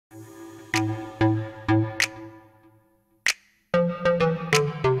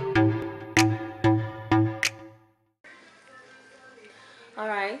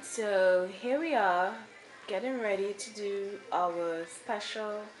Alright, so here we are getting ready to do our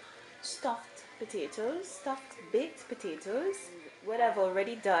special stuffed potatoes, stuffed baked potatoes. What I've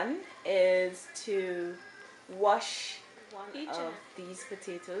already done is to wash each of these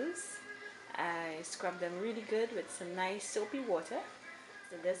potatoes. I scrub them really good with some nice soapy water.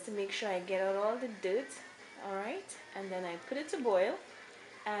 So just to make sure I get out all the dirt. Alright, and then I put it to boil,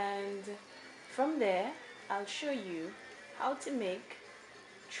 and from there I'll show you how to make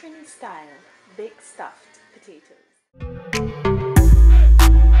Trini style baked stuffed potatoes.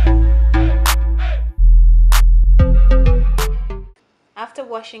 After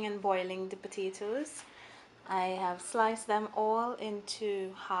washing and boiling the potatoes, I have sliced them all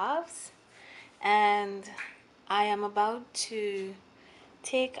into halves, and I am about to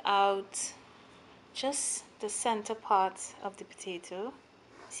take out just the center part of the potato.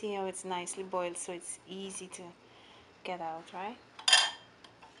 See how it's nicely boiled, so it's easy to get out, right?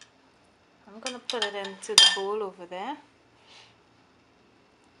 I'm gonna put it into the bowl over there.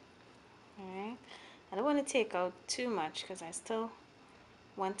 Alright, I don't want to take out too much because I still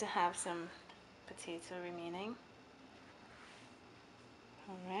want to have some potato remaining.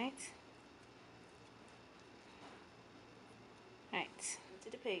 Alright, to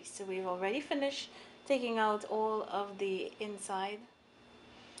the paste. So we've already finished taking out all of the inside.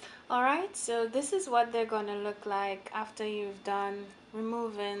 Alright, so this is what they're gonna look like after you've done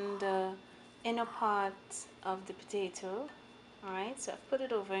removing the inner part of the potato. Alright, so I've put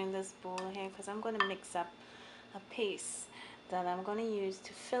it over in this bowl here because I'm going to mix up a paste that I'm going to use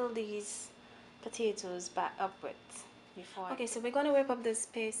to fill these potatoes back up with. Okay, so we're going to whip up this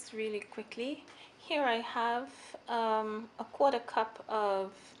paste really quickly. Here I have a 1/4 cup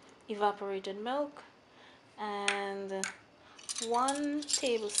of evaporated milk and 1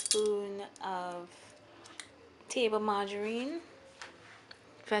 tablespoon of table margarine,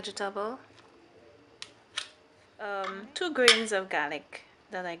 vegetable, 2 grains of garlic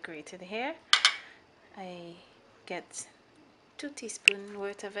that I grated here. I get 2 teaspoons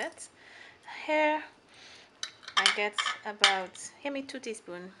worth of it. Here I get about, 2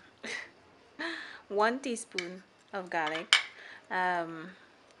 teaspoons, 1 teaspoon of garlic. I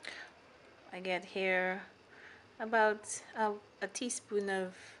get here about a teaspoon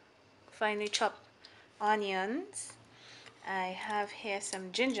of finely chopped onions. I have here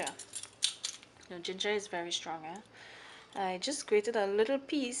some ginger. Now, ginger is very strong, eh? I just grated a little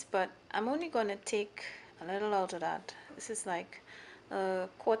piece, but I'm only gonna take a little out of that. This is like a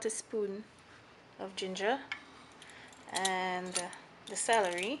 1/4 spoon of ginger. And the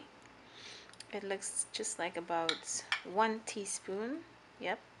celery, it looks just like about 1 teaspoon.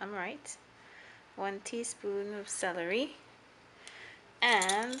 Yep, I'm right. 1 teaspoon of celery.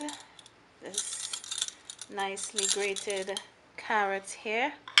 And this nicely grated carrot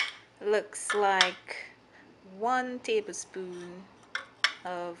here looks like 1 tablespoon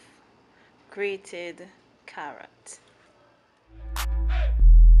of grated carrot.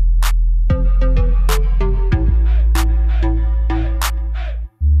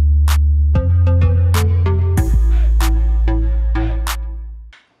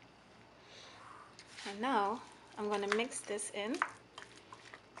 And now I'm going to mix this into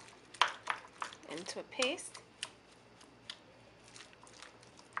a paste.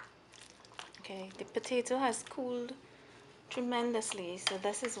 Okay, the potato has cooled tremendously, so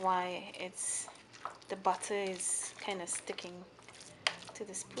this is why the butter is kind of sticking to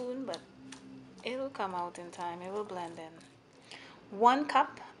the spoon, but it'll come out in time. It will blend in. 1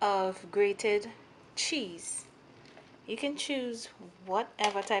 cup of grated cheese. You can choose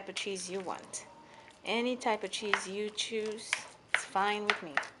whatever type of cheese you want. Any type of cheese you choose, it's fine with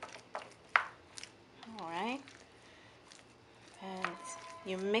me. Alright, and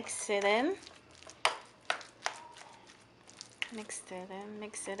you mix it in. Mix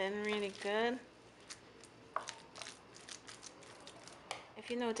it in really good. If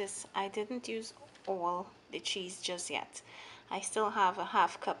you notice, I didn't use all the cheese just yet. I still have a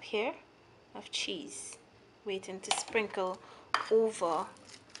 1/2 cup here of cheese waiting to sprinkle over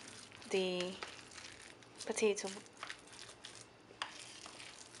the potato.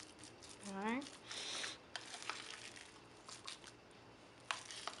 Alright.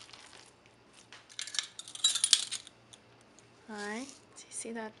 Alright, so you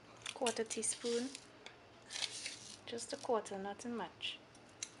see that 1/4 teaspoon? Just a 1/4, nothing much,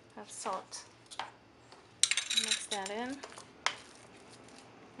 of salt. Mix that in.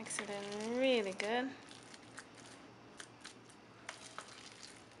 Mix it in really good.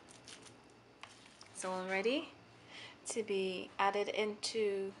 It's all ready to be added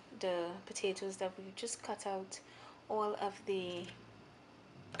into the potatoes that we just cut out all of the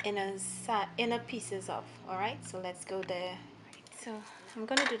inner pieces of. All right, so let's go there. So I'm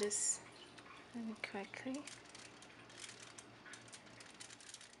gonna do this correctly.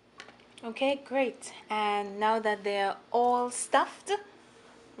 Okay, great. And now that they're all stuffed,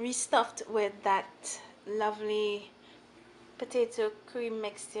 restuffed with that lovely potato cream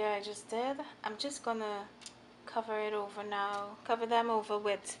mixture I just did, I'm just gonna cover it over now. Cover them over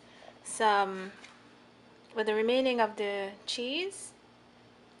with the remaining of the cheese.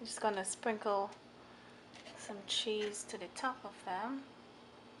 I'm just gonna sprinkle some cheese to the top of them.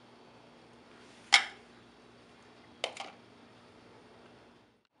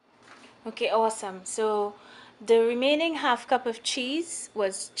 Okay, awesome. So the remaining half cup of cheese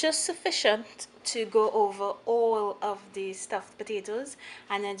was just sufficient to go over all of the stuffed potatoes.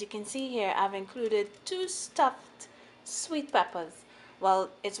 And as you can see here, I've included 2 stuffed sweet peppers. Well,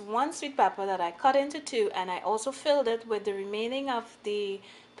 it's 1 sweet pepper that I cut into 2, and I also filled it with the remaining of the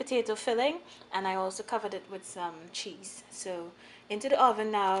potato filling, and I also covered it with some cheese. So into the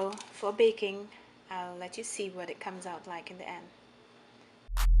oven now for baking. I'll let you see what it comes out like in the end.